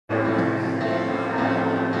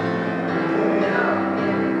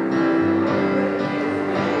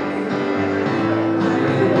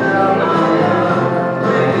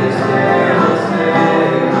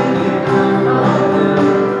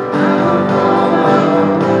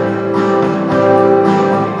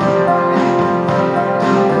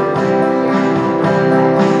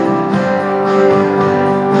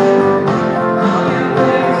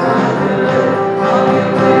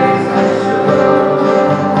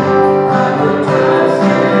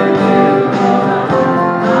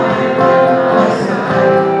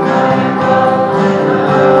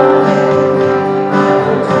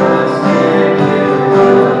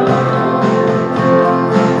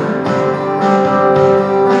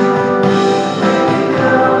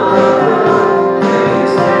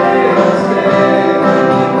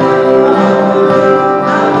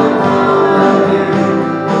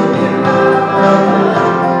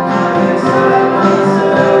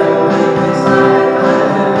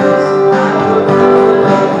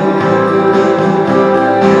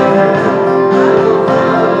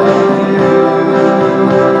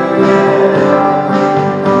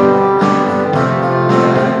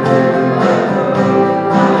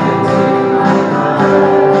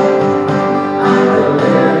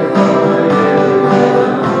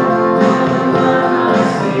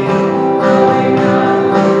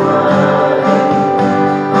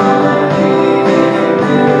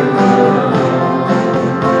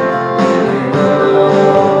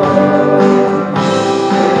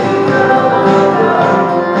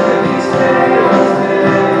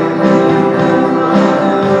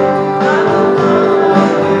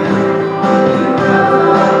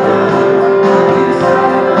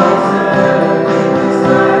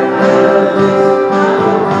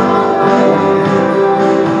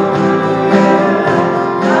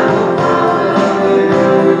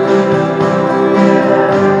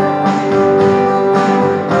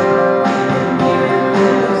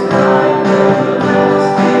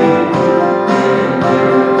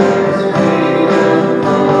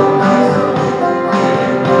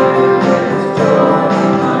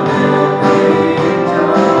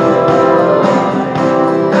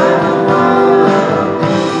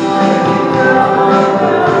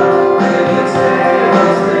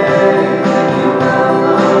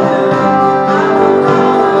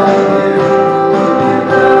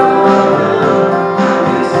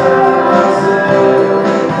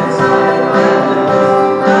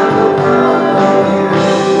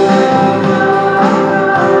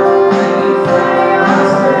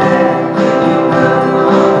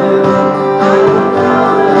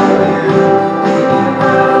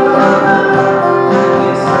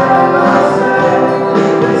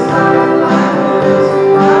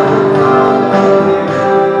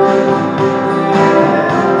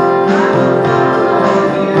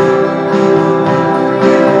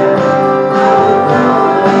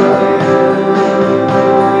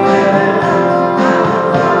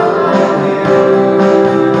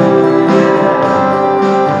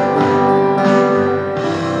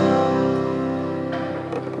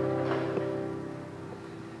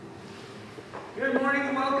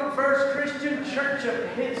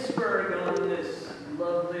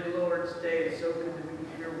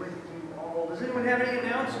Does anyone have any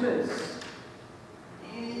announcements?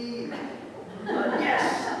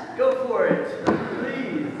 Yes, go for it,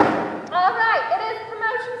 please. All right, it is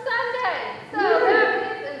Promotion Sunday. So that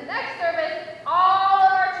means in the next service, all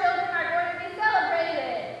of our children are going to be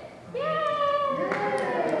celebrated. Yay!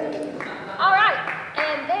 All right,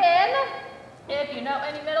 and then if you know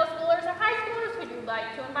any middle schoolers or high schoolers who would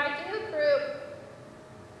like to invite to youth group,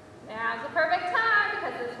 now's the perfect time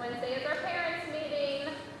because this Wednesday is our parents'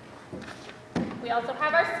 meeting. We also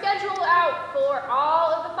have our schedule out for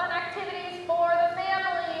all of the fun activities for the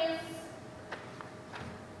families.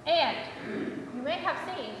 And you may have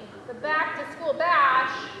seen the back to school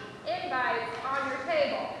bash invites on your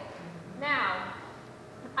table. Now,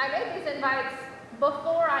 I made these invites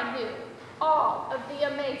before I knew all of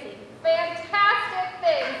the amazing, fantastic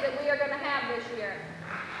things that we are going to have this year.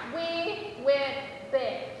 We went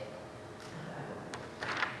big.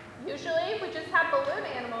 Usually we just have balloon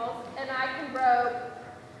animals, and I can rope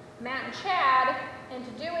Matt and Chad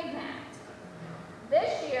into doing that.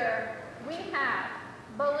 This year we have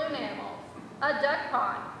balloon animals, a duck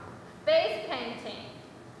pond, face painting,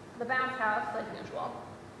 the bounce house like usual,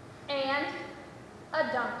 and a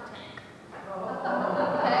dunk tank.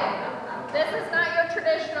 Okay? This is not your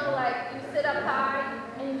traditional, like, you sit up high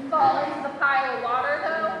and you fall into the pile of water,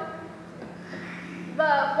 though.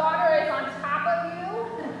 The water is on top of you,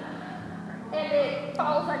 and it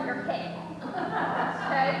falls on your head.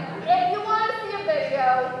 Okay? If you want to see a video,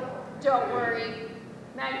 don't worry.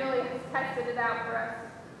 Magnolia has tested it out for us.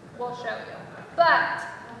 We'll show you. But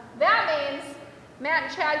that means Matt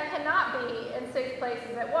and Chad cannot be in 6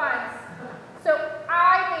 places at once. So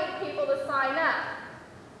I need people to sign up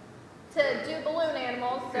to do balloon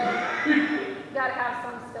animals. So you gotta have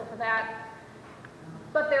some skill for that.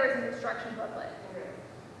 But there is an instruction booklet.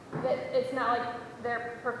 It's not like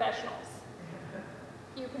they're professionals.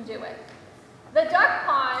 You can do it. The duck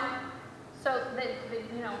pond, so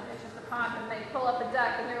you know, it's just a pond and they pull up a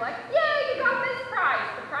duck and you're like, yay, you got this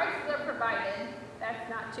prize. The prizes are provided. That's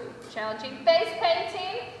not too challenging. Face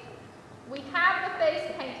painting. We have the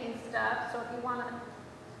face painting stuff, so if you want to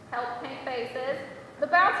help paint faces. The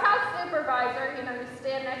bounce house supervisor, you know, you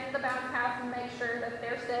stand next to the bounce house and make sure that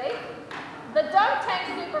they're safe. The dunk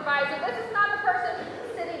tank supervisor, this is not the person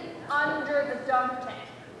sitting under the dunk tank.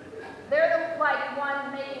 They're the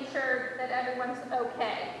one making sure that everyone's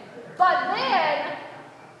okay. But then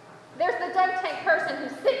there's the dunk tank person who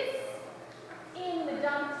sits in the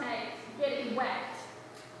dunk tank getting wet.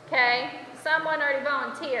 Okay? Someone already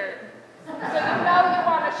volunteered. So you know you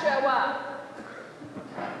want to show up.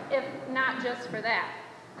 If not just for that.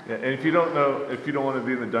 Yeah, and if you don't want to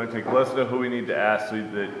be in the dunk tank, let us know who we need to ask so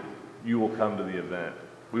that you will come to the event.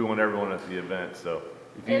 We want everyone at the event, so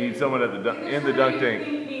if you need someone at in the dunk tank.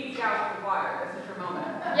 You need showers with water. This is your moment.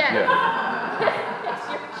 Yeah. It's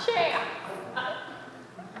your chance.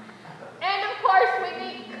 And of course we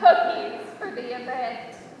need cookies for the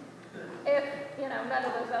event. If, you know, none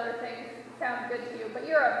of those other things sound good to you, but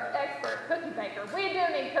you're an expert cookie baker. We do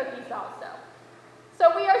need cookies also.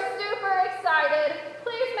 So we are super excited.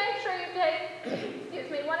 Please make sure you take, excuse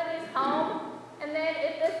me, one of these home. And then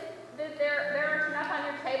if there aren't enough on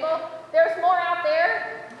your table, there's more out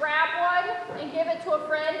there. Grab one and give it to a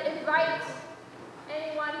friend. Invite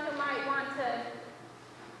anyone who might want to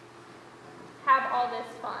have all this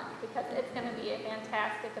fun because it's going to be a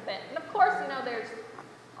fantastic event. And of course, you know, there's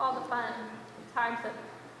all the fun times of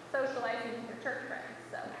socializing with your church friends.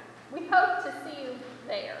 So we hope to see you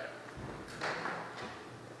there.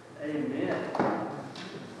 Amen.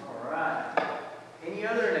 All right. Any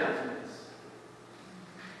other announcements?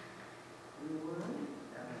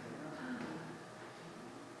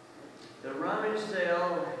 The rummage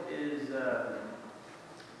sale is,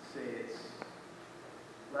 it's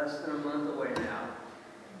less than a month away now.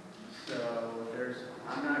 So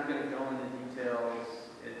I'm not going to go into details.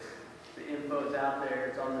 The info's out there.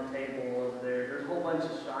 It's on the table over there. There's a whole bunch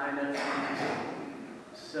of sign-ups.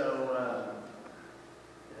 So,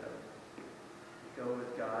 go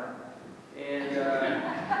with God. And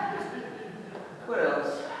what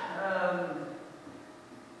else?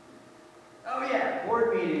 Oh yeah,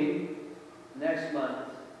 board meeting next month,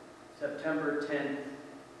 September 10th,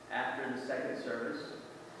 after the second service.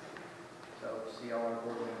 So see all our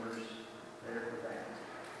board members there for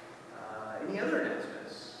that. Any other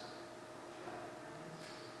announcements?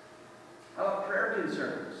 How about prayer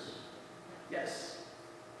concerns? Yes.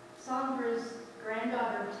 Sandra's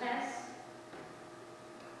granddaughter Tess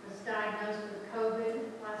was diagnosed with COVID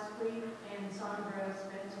last week, and Sandra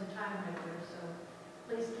spent some time with her, so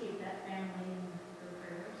please keep that family in your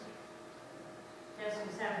prayers. Tess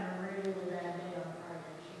was having a really bad day on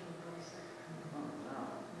Friday. She was really sick.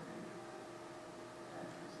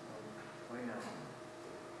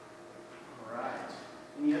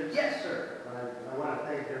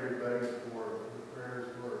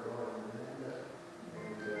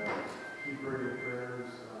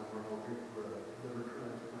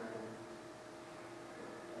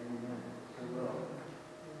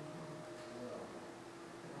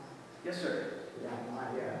 Yes, sir. Yeah, my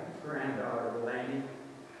granddaughter, Laney,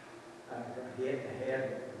 got hit in the head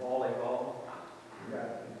with volleyball. She got a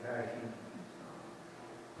concussion.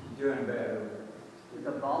 She's doing better. With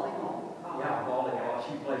the volleyball? Yeah, volleyball.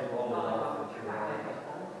 She plays volleyball for sure.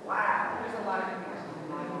 Wow. There's a lot of concussions in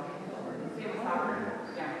my life. Same with soccer.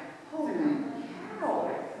 Yeah. Holy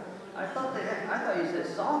cow. I thought you said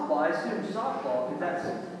softball. I assumed softball, because that's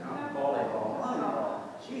Volleyball. volleyball.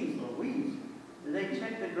 Jeez Louise. Did they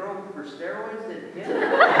check the girl for steroids that hit her?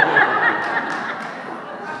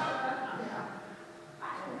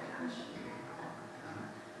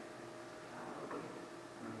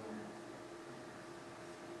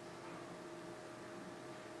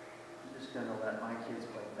 I'm just gonna let my kids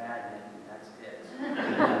play badminton, that's it. You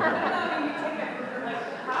take it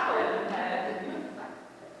like pop it in the head.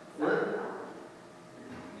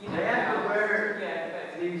 They have to wear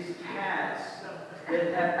Yeah, these hats that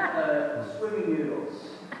have swimming noodles.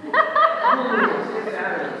 Stick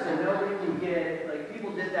out of it, so nobody can get, like,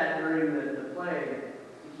 people did that during the plague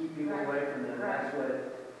to keep people away from them.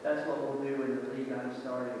 That's what we'll do in the league I'm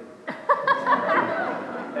starting.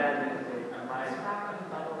 Badminton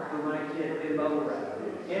for my kid, in bubble wrap.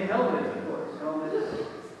 In helmets, of course, helmets,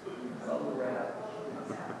 bubble wrap,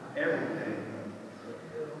 everything.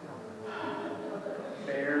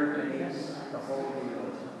 Fair base, the whole deal.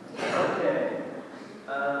 Okay.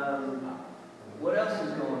 What else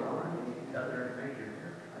is going on? Any other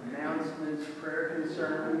announcements, prayer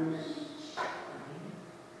concerns?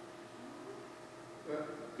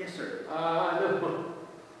 Yes, sir. I know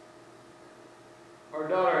our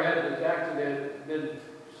daughter had this accident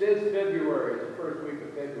since February, the first week of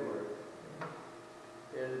February.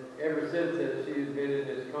 And ever since then, she's been in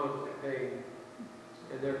this constant pain.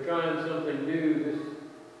 And they're trying something new.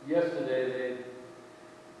 Yesterday,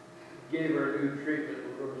 they gave her a new treatment.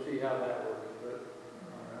 We're going to see how that works. But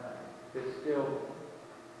it's still,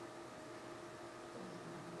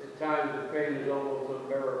 at times, the pain is almost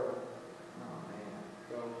unbearable.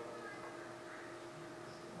 So,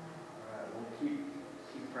 Alright, we'll keep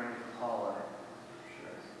praying for Paula.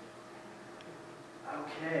 Sure.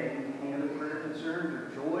 Okay, any other prayer concerns or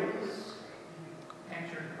joys?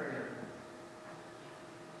 Answered prayer.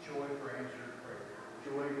 Joy for answered prayer.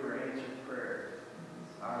 Joy for answered prayer.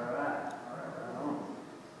 Alright, right on.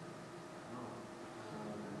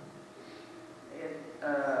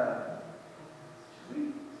 Should we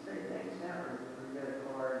say thanks now, or we got a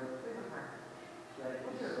card? Should I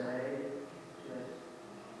just say?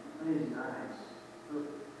 I think it's nice.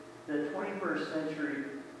 The 21st century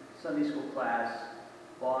Sunday school class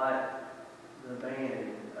bought the band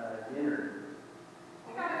dinner.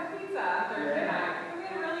 We got a pizza Thursday night. We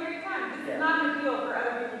had a really great time. This Yeah. is not an appeal for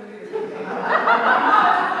other people to do this. No,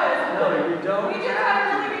 you don't We just have had a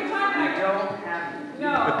really good time. to. You don't have to.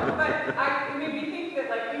 No, but it made me think that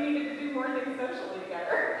like we needed to do more things socially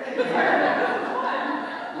together. This was fun.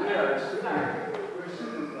 We are we're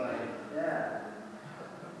super fun. Yeah.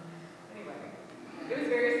 Anyway, it was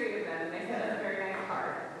very sweet of them, and they sent us a very nice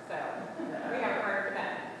card. So we have a card for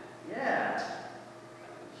them. Yeah.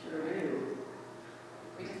 Sure do.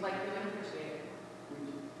 We just like feeling appreciated,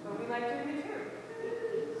 but we like doing it too.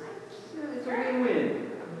 Yeah, it's a win-win.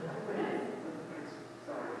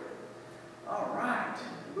 All right.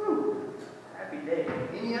 Woo. Happy day.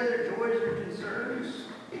 Any other joys or concerns?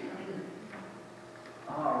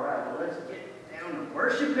 All right, well, let's get down to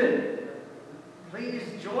worshiping. Please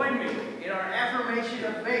join me in our affirmation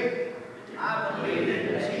of faith. I believe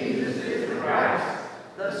that Jesus is the Christ,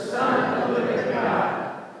 the Son of the living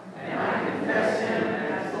God, and I confess him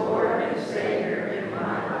as Lord and Savior in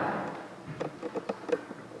my life.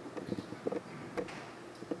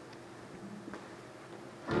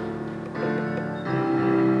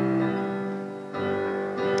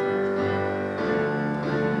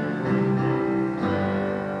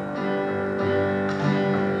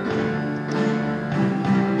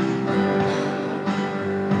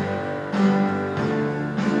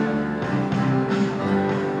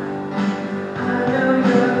 I know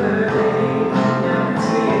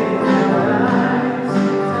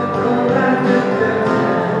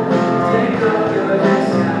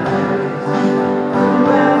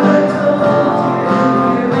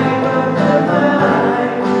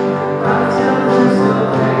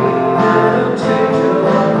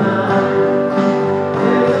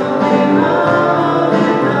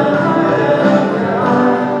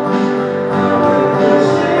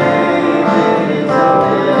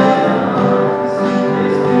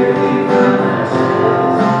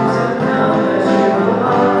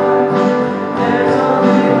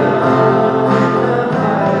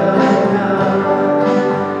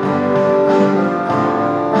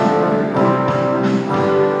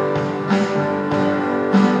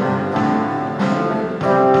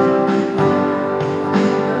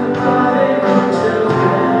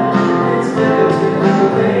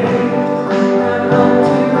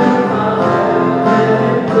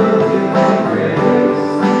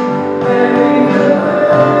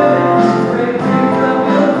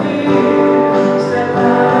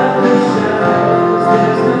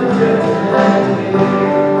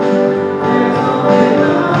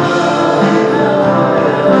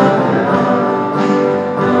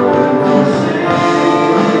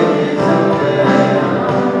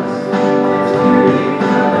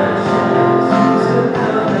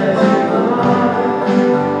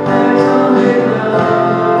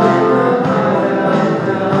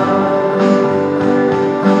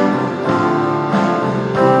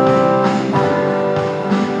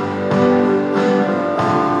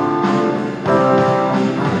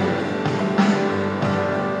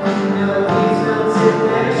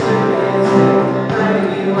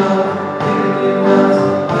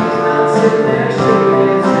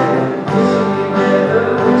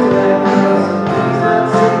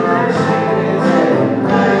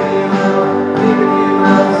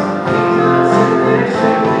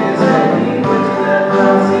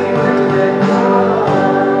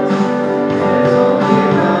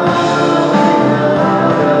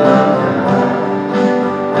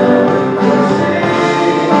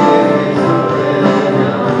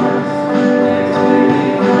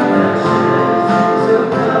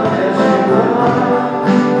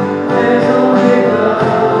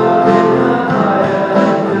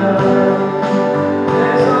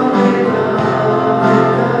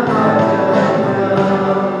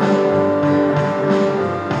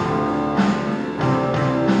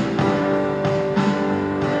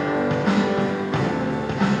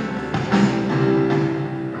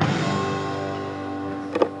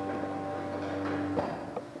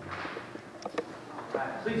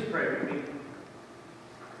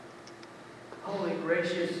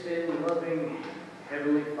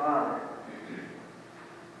Father,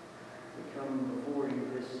 we come before you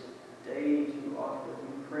this day to offer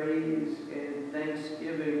you praise and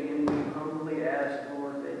thanksgiving, and we humbly ask,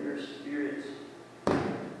 Lord, that your Spirit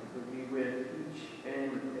would be with each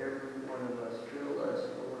and every one of us. Fill us,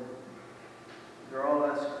 Lord. Draw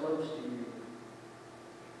us close to you.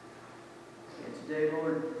 And today,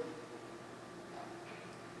 Lord,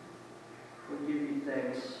 we give you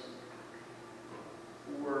thanks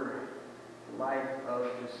for the life of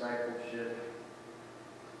discipleship.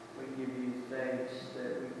 We give you thanks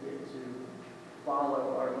that we get to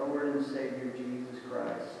follow our Lord and Savior Jesus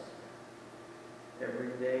Christ every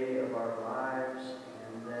day of our lives,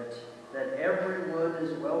 and that everyone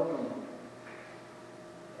is welcome.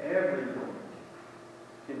 Everyone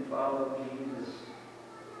can follow Jesus.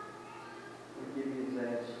 We give you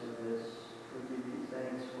thanks for this. We give you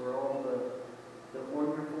thanks for all the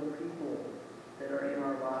wonderful people that are in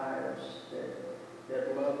our lives,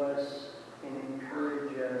 that love us and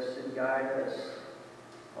encourage us and guide us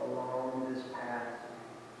along this path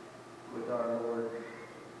with our Lord.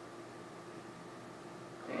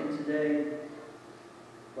 And today,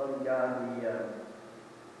 loving God,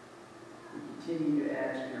 we continue to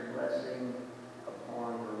ask your blessing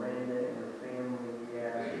upon Miranda and her family. We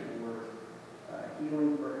ask for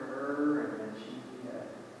healing for her, and that she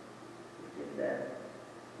get that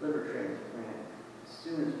liver transplant as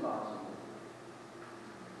soon as possible.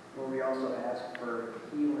 Lord, we also ask for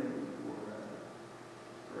healing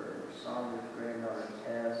for Sondra's granddaughter,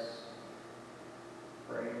 Tess.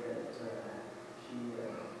 Pray that she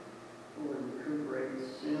will recuperate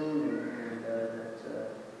soon, and that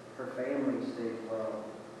her family stays well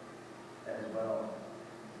as well.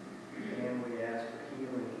 And we ask for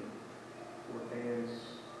healing for Dan's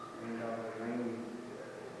granddaughter, Rainey,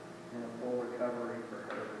 and a full recovery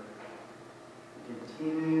for her. We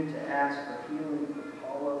continue to ask for healing for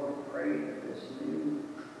Paula. We pray that this new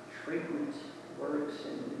treatment works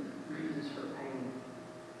and eases her pain.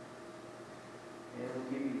 And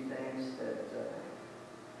we give you thanks that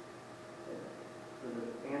for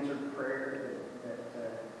the answered prayer that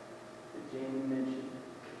Jamie mentioned.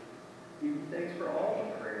 We give you thanks for all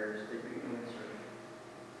the prayers that you answer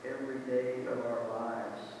every day of our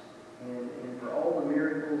lives, and for all the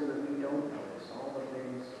miracles that we don't notice, all the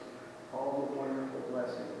things, all the wonderful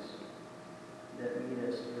blessings that meet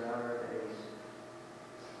us throughout our days.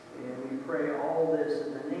 And we pray all this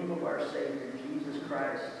in the name of our Savior, Jesus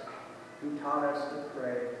Christ, who taught us to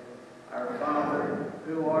pray, Our Father,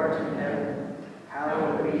 who art in heaven,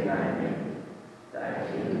 hallowed be thy name. Thy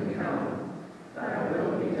kingdom come, thy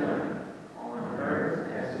will be done, on earth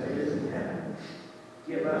as it is in heaven.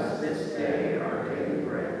 Give us this day our daily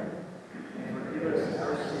bread, and forgive us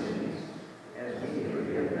our sins, as we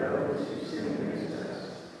forgive those who sin against us.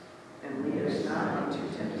 And lead us not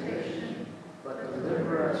into temptation, but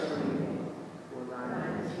deliver us from evil. For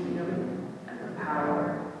thine is the kingdom, and the power,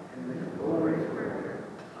 and the glory forever.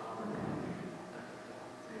 Amen.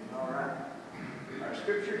 All right. Our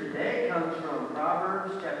scripture today comes from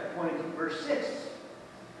Proverbs chapter 22, verse 6.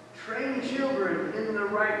 Train children in the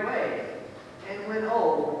right way, and when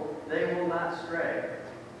old, they will not stray.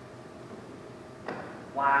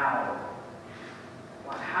 Wow.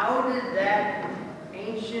 How did that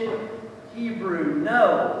ancient Hebrew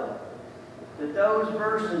know that those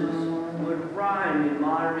verses would rhyme in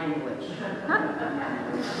modern English?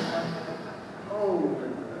 Oh,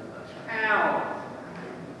 cow.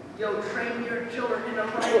 You'll train your children in the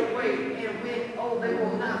right way, and when old, they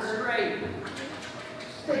will not stray.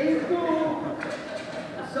 Stay cool.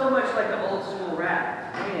 So much like an old school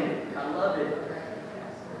rap. Man, I love it.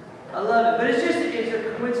 I love it. But it's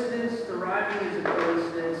a coincidence. The rhyming is a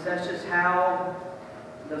coincidence. That's just how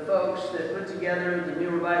the folks that put together the New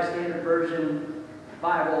Revised Standard Version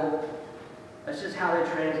Bible, that's just how they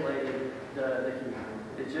translated the Hebrew.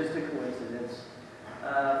 It's just a coincidence.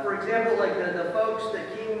 For example, like the folks that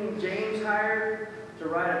King James hired to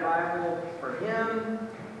write a Bible for him,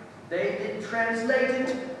 they did translate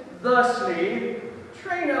it thusly: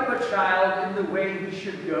 train up a child in the way he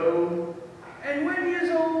should go, and when he is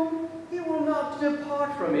old, he will not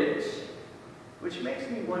depart from it. Which makes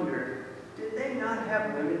me wonder, did they not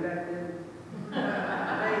have women back then?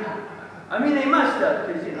 I mean, they must have,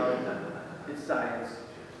 because, it's science.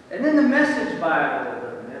 And then the Message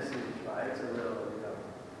Bible, it's a little,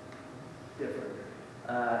 different.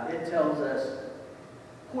 It tells us,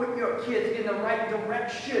 put your kids in the right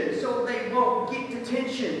direction so they won't get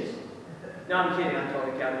detentions. No, I'm kidding. I'm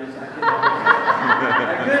totally counting.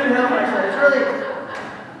 I couldn't help myself. It's really,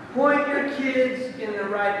 point your kids in the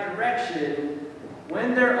right direction.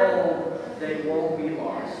 When they're old, they won't be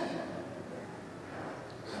lost.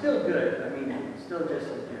 still good. I mean, still just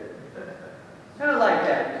as good. Kind of like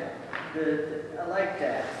that. I like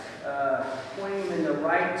that. Pointing them in the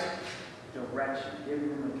right direction, giving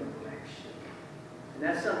them a direction. And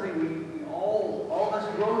that's something we all of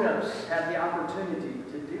us grown-ups have the opportunity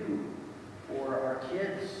to do for our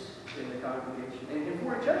kids in the congregation and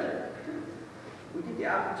for each other, too. We get the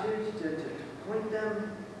opportunity to point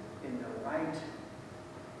them in the right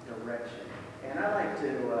direction. And I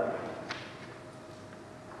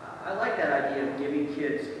like that idea of giving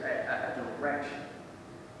kids a direction.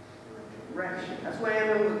 Direction. That's what I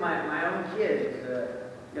am with my own kids.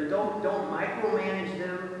 Don't micromanage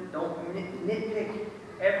them. Don't nitpick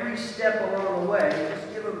every step along the way.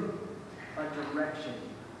 Just give them a direction.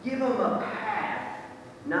 Give them a path,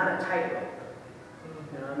 not a tightrope.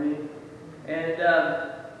 You know what I mean? And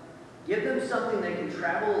give them something they can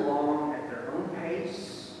travel along at their own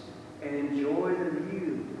pace and enjoy the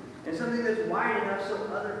view. And something that's wide enough so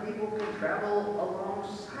other people can travel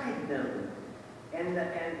alongside them. And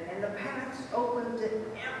the path's open to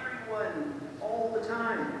everyone all the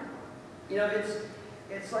time. You know,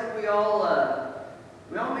 it's like we all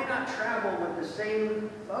may not travel with the same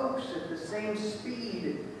folks at the same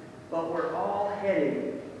speed, but we're all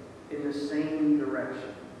heading in the same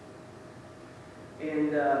direction.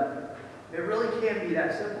 And it really can be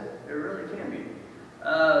that simple. It really can be.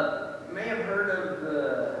 You may have heard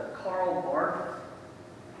of Karl Barth.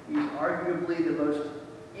 He's arguably the most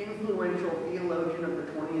influential theologian of the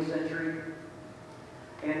 20th century.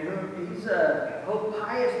 And Pope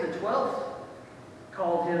Pius XII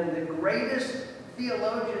called him the greatest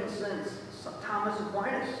theologian since Thomas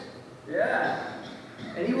Aquinas. Yeah.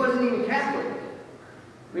 And he wasn't even Catholic.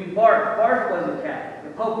 I mean, Barth wasn't Catholic.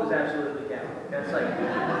 The Pope was absolutely Catholic. That's like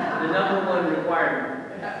the #1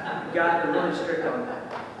 requirement. Got really strict on that.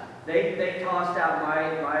 They tossed out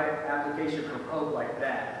my application for Pope like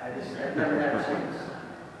that. I never had a chance.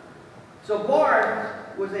 So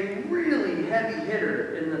Barth was a really heavy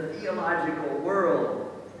hitter in the theological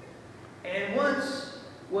world. And once,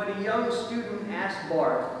 when a young student asked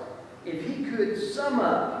Barth if he could sum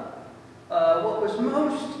up what was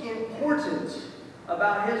most important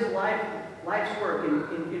about his life's work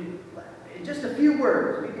in just a few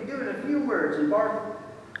words, he could do it in a few words, and Barth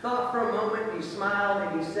thought for a moment, he smiled,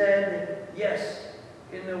 and he said, "Yes,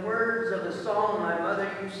 in the words of the song my mother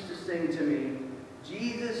used to sing to me,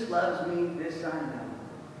 Jesus loves me, this I know,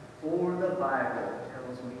 for the Bible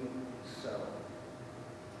tells me so."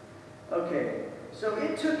 Okay, so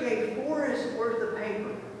it took a forest worth of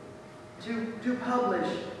paper to publish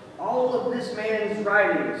all of this man's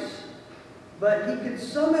writings, but he could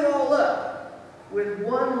sum it all up with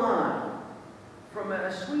one line from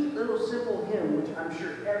a sweet little simple hymn, which I'm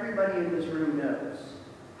sure everybody in this room knows.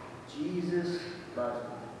 Jesus loves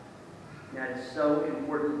me. That is so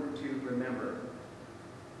important to remember.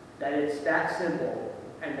 That it's that simple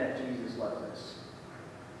and that Jesus loves us.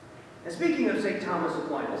 And speaking of St. Thomas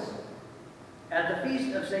Aquinas, at the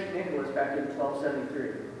feast of St. Nicholas back in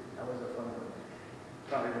 1273, that was a fun one.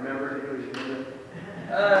 Probably remember it.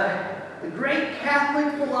 The great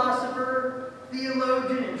Catholic philosopher,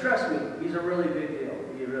 theologian, and trust me, he's a really big deal.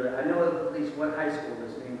 I know at least one high school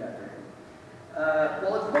that's named after him.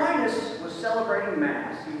 Well, Aquinas was celebrating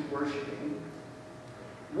Mass, he was worshiping,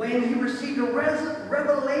 when he received a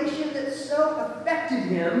revelation that so affected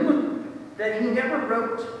him that he never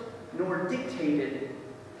wrote nor dictated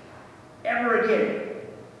ever again,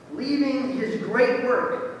 leaving his great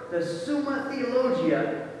work, the Summa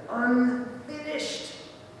Theologia, unfinished.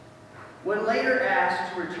 When later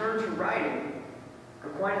asked to return to writing,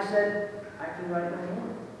 Aquinas said, "I can write no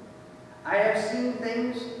more. I have seen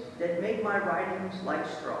things that make my writings like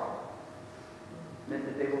straw." Meant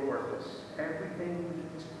that they were worthless. Everything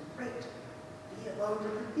was great.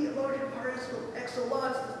 Theologian par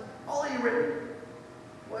excellence, all he written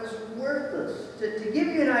was worthless. To give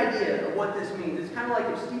you an idea of what this means, it's kind of like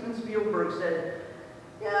if Steven Spielberg said,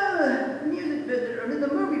 "Yeah, the music business,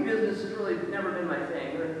 the movie business has really never been my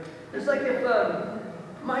thing." Or it's like if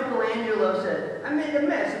Michelangelo said, "I made a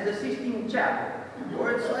mess of the Sistine Chapel."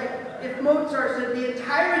 Or it's like if Mozart said, "The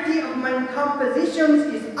entirety of my compositions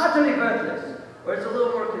is utterly worthless." Or it's a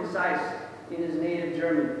little more concise in his native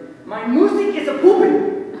German. "My music is a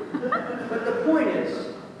Puppen." But the point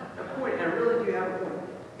is, and I really do have a point,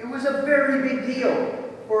 it was a very big deal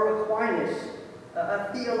for Aquinas,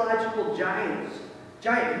 a theological giant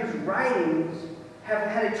whose writings have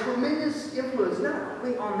had a tremendous influence not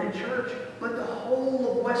only on the church, but the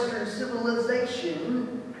whole of Western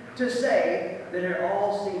civilization, to say that it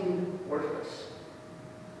all seemed worthless.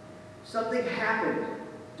 Something happened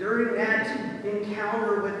during that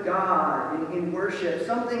encounter with God in worship,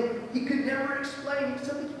 something he could never explain,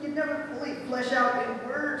 something he could never fully flesh out in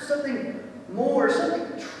words, something more, something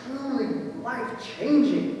truly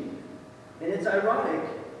life-changing. And it's ironic,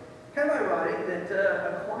 kind of ironic, that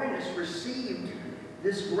Aquinas received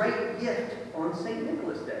this great gift on St.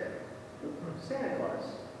 Nicholas Day, Santa Claus.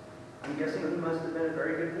 I'm guessing he must have been a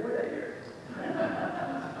very good boy that year.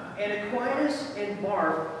 And Aquinas and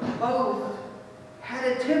Barth both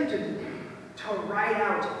had attempted to write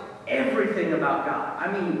out everything about God.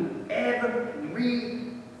 I mean,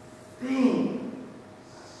 everything.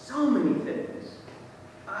 So many things.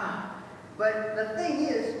 But the thing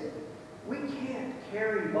is, we can't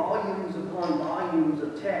carry volumes upon volumes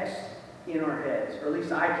of text in our heads, or at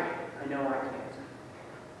least I can't. I know I can't.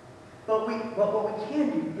 But what we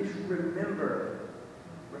can do is remember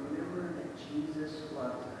that Jesus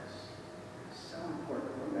loves us. It's so important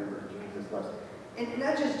to remember Jesus loves us. And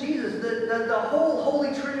not just Jesus, the whole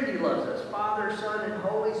Holy Trinity loves us. Father, Son, and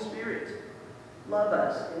Holy Spirit love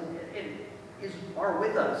us and are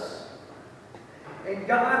with us. And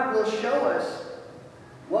God will show us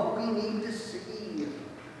what we need to see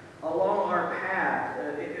along our path.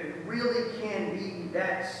 It really can be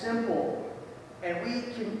that simple. And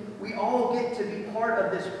we all get to be part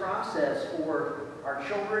of this process for our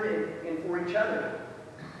children and for each other.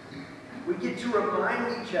 We get to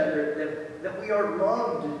remind each other that we are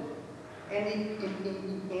loved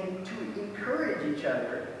and to encourage each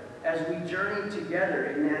other as we journey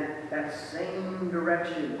together in that same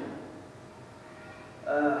direction.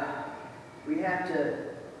 We have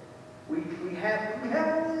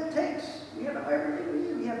all that it takes. We have everything we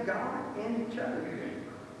need. We have God and each other.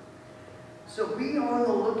 So be on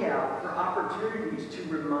the lookout for opportunities to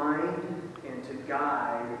remind and to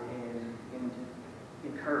guide and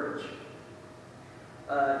encourage.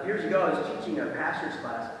 Years ago, I was teaching a pastor's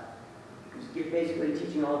class. I was basically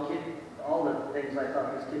teaching all the things I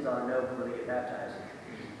thought these kids ought to know before they get baptized.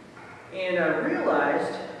 And I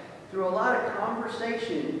realized through a lot of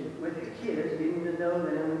conversation with the kids, getting to know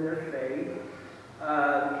them and their faith,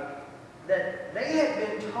 that they had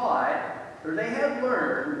been taught, or they had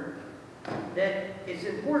learned, that it's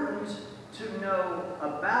important to know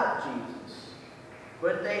about Jesus.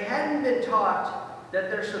 But they hadn't been taught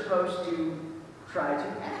that they're supposed to try to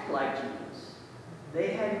act like Jesus. They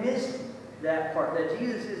had missed that part, that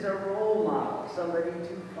Jesus is a role model, somebody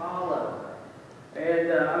to follow.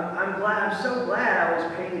 And I'm so glad I was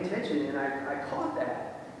paying attention and I caught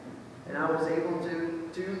that. And I was able to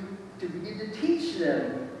begin to teach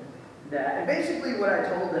them that. And basically what I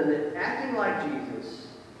told them, that acting like Jesus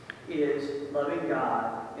is loving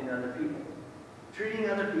God and other people. Treating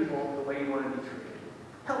other people the way you want to be treated.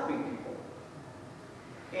 Helping people.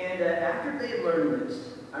 And after they had learned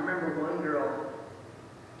this, I remember one girl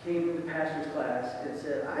came to the pastor's class and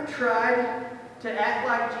said, I tried to act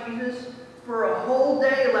like Jesus for a whole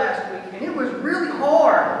day last week, and it was really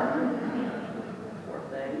hard. Poor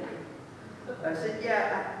thing. I said,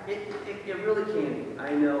 yeah, it really can be.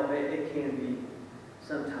 I know it can be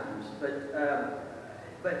sometimes. But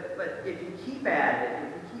if you keep at it,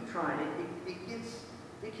 if you keep trying,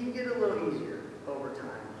 it can get a little easier over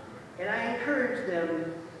time. And I encourage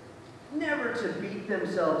them never to beat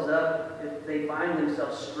themselves up if they find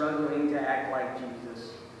themselves struggling to act like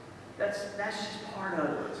Jesus. That's just part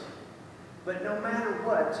of it. But no matter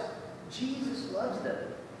what, Jesus loves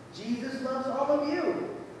them. Jesus loves all of you.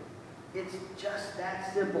 It's just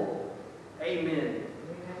that simple. Amen.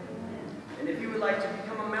 And if you would like to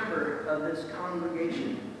become a member of this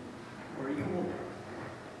congregation, where you will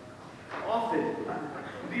often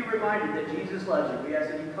be reminded that Jesus loves you, we ask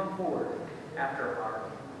that you come forward after our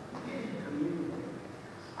communion.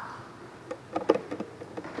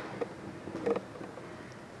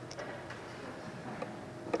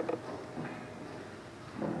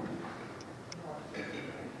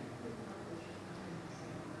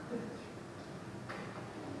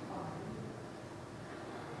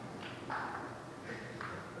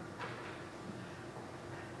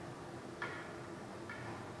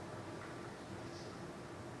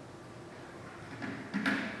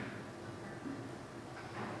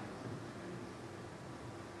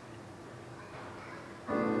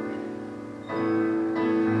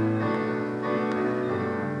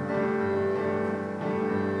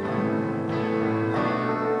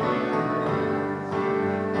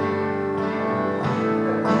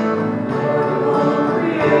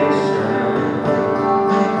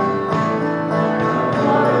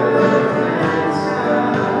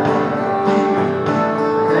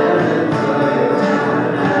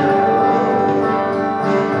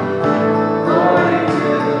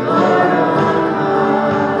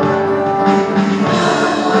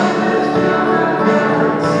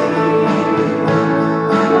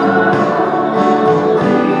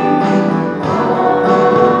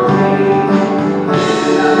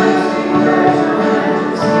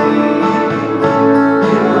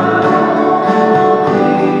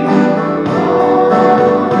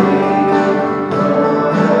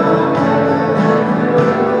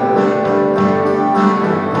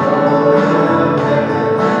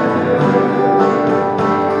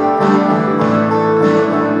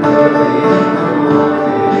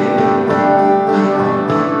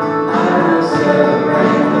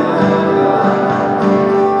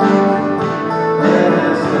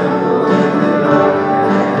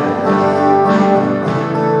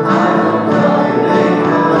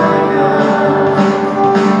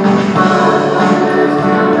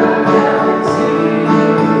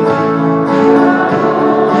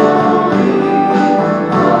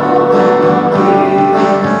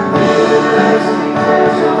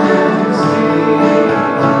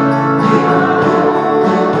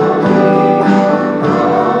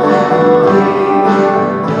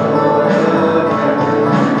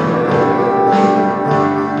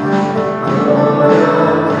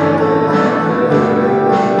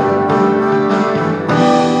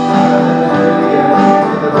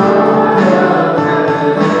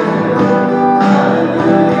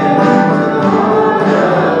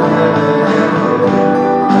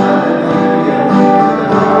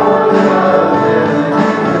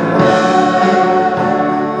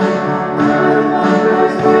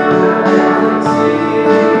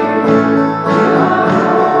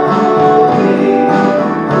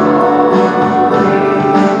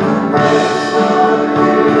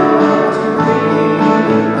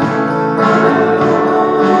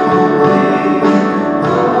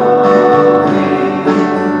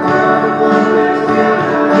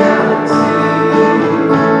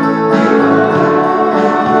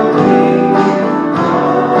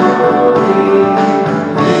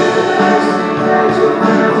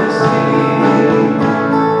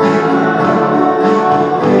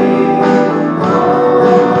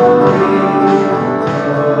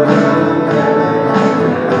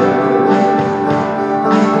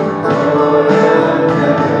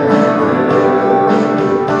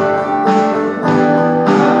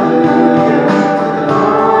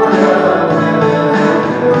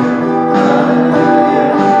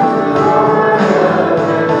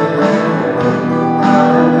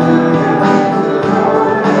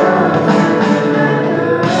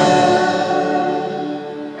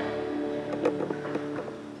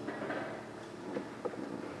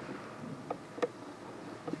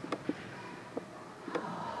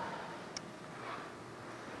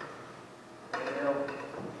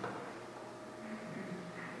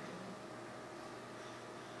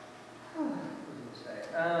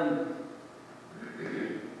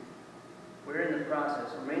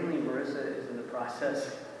 mainly Marissa is in the process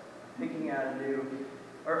of picking out a new,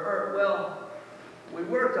 we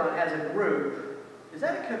worked on as a group. Is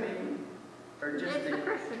that a committee? Or just It's the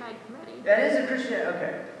Christian Aid Committee. That is a Christian,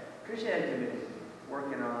 okay. Christian Aid Committee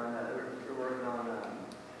working on,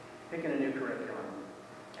 picking a new curriculum.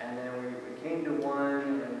 And then we came to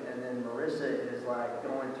one, and then Marissa is like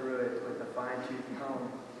going through it with a fine-tooth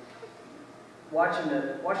comb, watching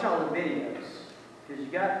all the videos. Because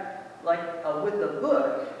you got, like with the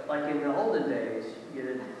book, like in the olden days, you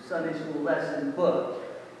get a Sunday school lesson book.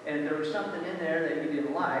 And if there was something in there that you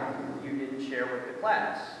didn't like, you didn't share with the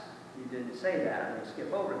class. You didn't say that. I'm going to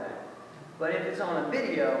skip over that. But if it's on a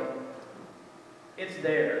video, it's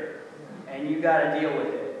there. And you got to deal with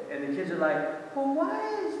it. And the kids are like, well, why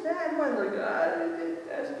is that? Why? Like,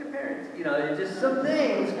 ask your parents. You know, it just some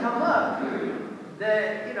things come up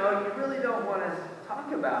that, you know, you really don't want to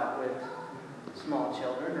talk about with small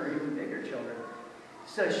children or even bigger children.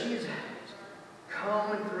 So she's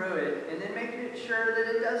combing through it and then making sure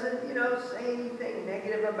that it doesn't, you know, say anything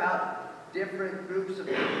negative about different groups of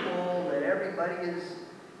people, that everybody is,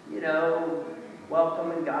 you know,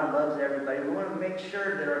 welcome and God loves everybody. We want to make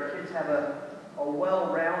sure that our kids have a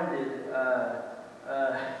well-rounded, how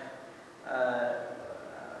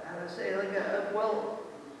to say, like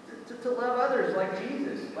to love others like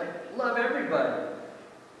Jesus, like love everybody.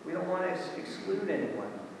 We don't want to exclude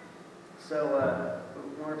anyone. So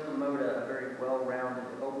we want to promote a very well-rounded,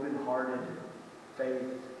 open-hearted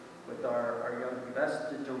faith with our young people. That's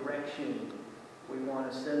the direction we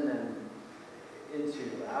want to send them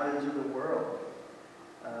out into the world.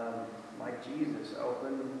 Like Jesus,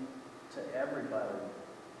 open to everybody.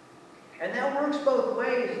 And that works both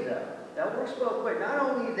ways, though. That works both ways. Not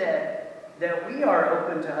only that we are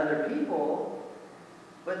open to other people,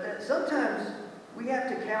 but that sometimes we have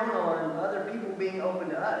to count on other people being open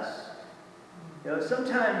to us. You know,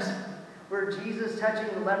 sometimes we're Jesus touching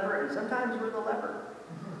the leper, and sometimes we're the leper.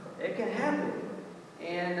 It can happen.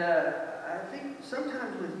 And I think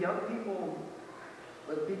sometimes with young people,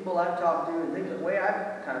 with people I've talked to, and things, the way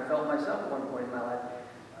I've kind of felt myself at one point in my life,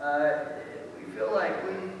 we feel like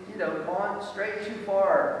we, you know, gone straight too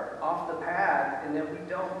far off the path, and that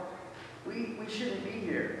we shouldn't be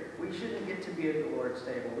here. We shouldn't get to be at the Lord's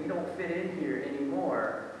table. We don't fit in here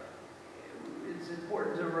anymore. It's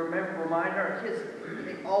important to remind our kids,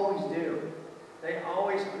 they always do. They're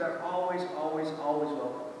always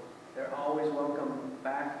welcome. They're always welcome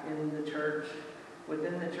back in the church,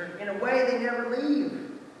 within the church. In a way, they never leave.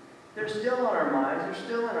 They're still on our minds. They're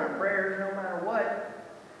still in our prayers, no matter what.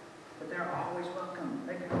 But they're always welcome.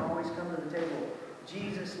 They can always come to the table.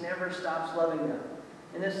 Jesus never stops loving them.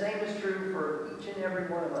 And the same is true for each and every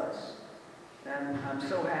one of us. And I'm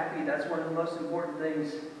so happy. That's one of the most important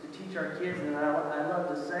things to teach our kids. And I love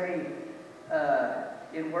to say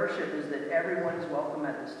in worship is that everyone is welcome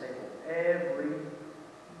at this table.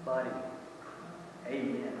 Everybody.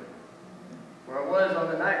 Amen. Where it was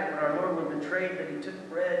on the night when our Lord was betrayed, that he took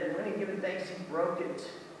bread, and when he given thanks, he broke it.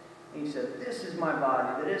 And he said, "This is my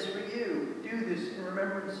body that is for you. Do this in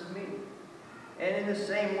remembrance of me." And in the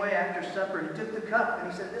same way, after supper, he took the cup,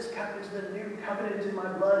 and he said, "This cup is the new covenant in my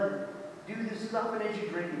blood. Do this as often as you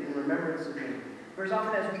drink it in remembrance of me. For as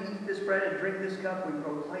often as we eat this bread and drink this cup, we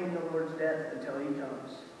proclaim the Lord's death until he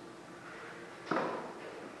comes."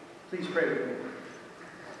 Please pray with me.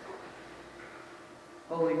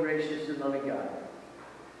 Holy, gracious, and loving God,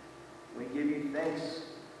 we give you thanks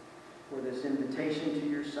for this invitation to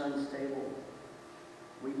your Son's table.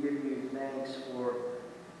 We give you thanks for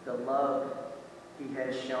the love he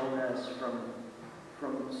has shown us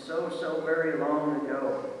from so very long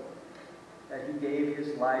ago, that he gave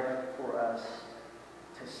his life for us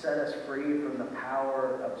to set us free from the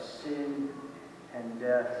power of sin and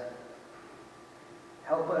death.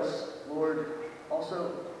 Help us, Lord,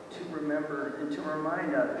 also to remember and to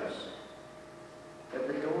remind others that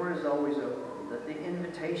the door is always open, that the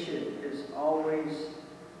invitation is always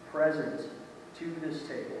present to this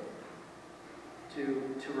table, to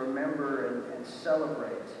remember and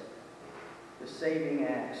celebrate the saving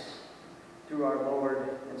acts through our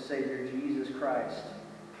Lord and Savior Jesus Christ.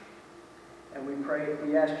 And we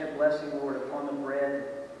ask your blessing, Lord, upon the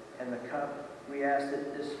bread and the cup. We ask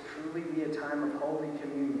that this truly be a time of Holy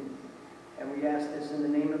Communion. And we ask this in the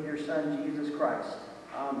name of your Son, Jesus Christ.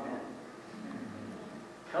 Amen.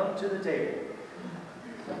 Come to the table.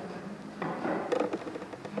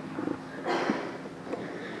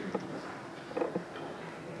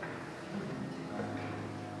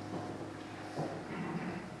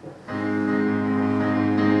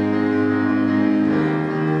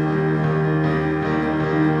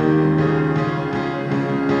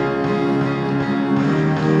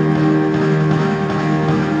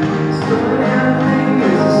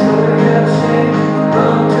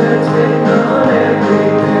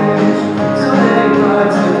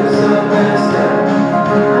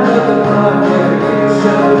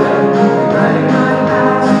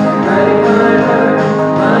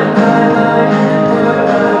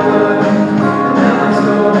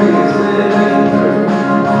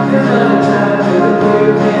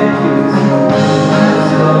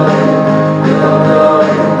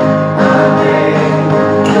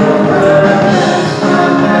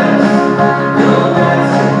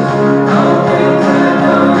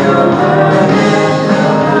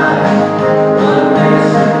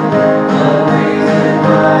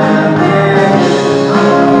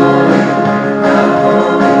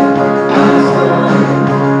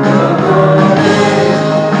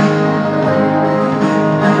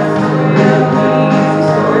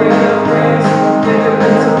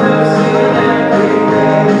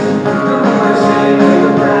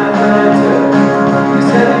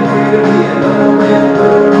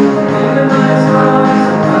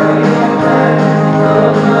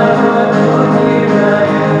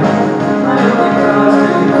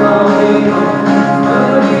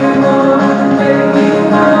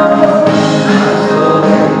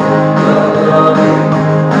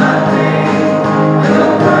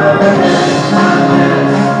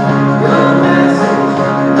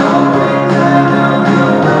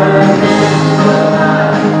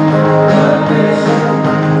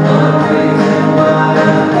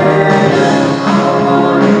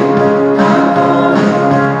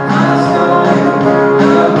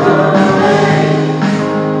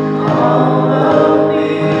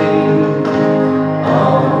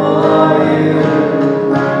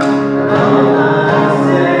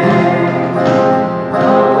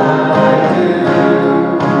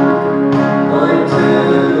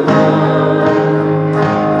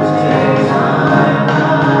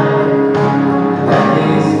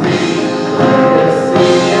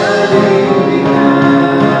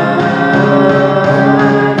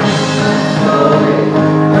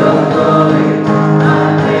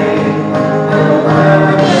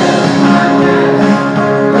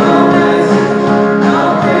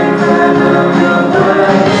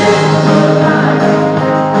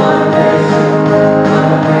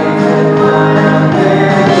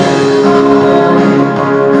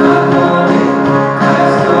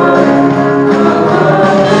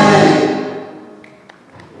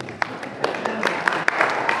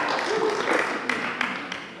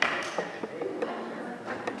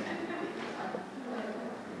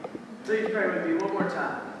 pray with me one more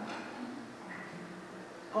time.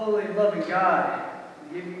 Holy and loving God,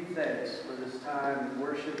 we give you thanks for this time of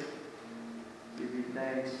worship. We give you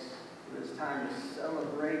thanks for this time to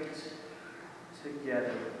celebrate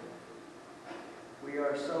together. We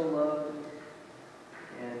are so loved,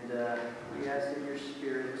 and we ask that your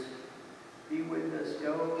Spirit be with us,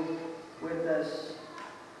 go with us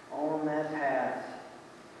on that path,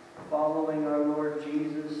 following our Lord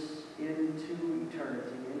Jesus into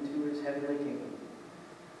eternity, into his heavenly kingdom.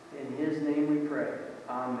 In his name we pray.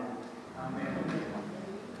 Amen. Amen.